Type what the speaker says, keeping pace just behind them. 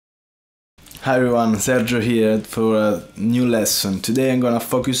Hi everyone, Sergio here for a new lesson. Today I'm gonna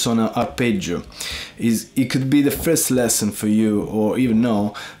focus on an arpeggio. It could be the first lesson for you or even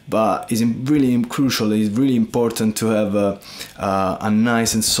no, but it's really crucial, it's really important to have a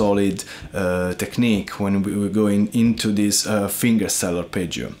nice and solid technique when we're going into this fingerstyle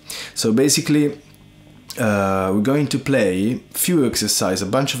arpeggio. So basically we're going to play a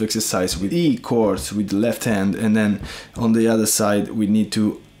bunch of exercises with E chords with the left hand, and then on the other side we need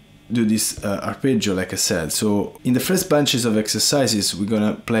to do this arpeggio like I said. So in the first bunches of exercises we're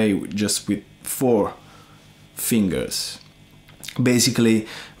gonna play just with 4 fingers. Basically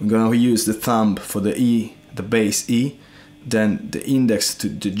we're gonna use the thumb for the E, the bass E, then the index to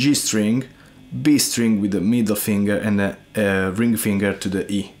the G string, B string with the middle finger, and the ring finger to the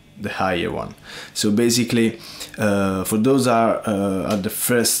E, the higher one. So basically for those are at the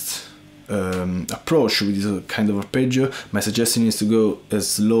first approach with this kind of arpeggio, my suggestion is to go as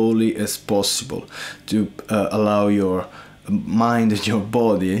slowly as possible to allow your mind and your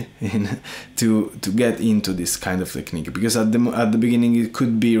body to get into this kind of technique, because at the beginning it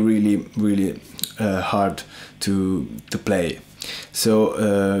could be really hard to play.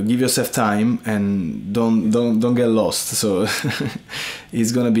 So give yourself time and don't get lost. So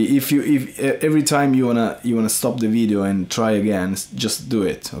it's gonna be, if every time you wanna stop the video and try again, just do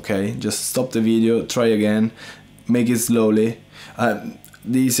it, okay? Just stop the video, try again, make it slowly.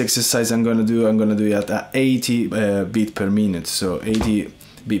 This exercise I'm gonna do it at 80 beat per minute, so 80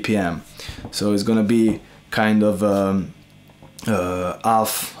 BPM. So it's gonna be kind of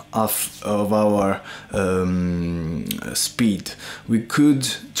half of our speed. We could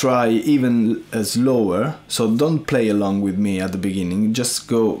try even slower, so don't play along with me at the beginning, just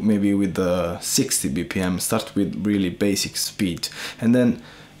go maybe with 60 BPM, start with really basic speed and then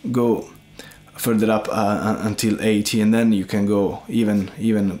go further up until 80, and then you can go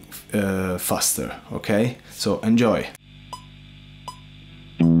even faster, okay? So enjoy.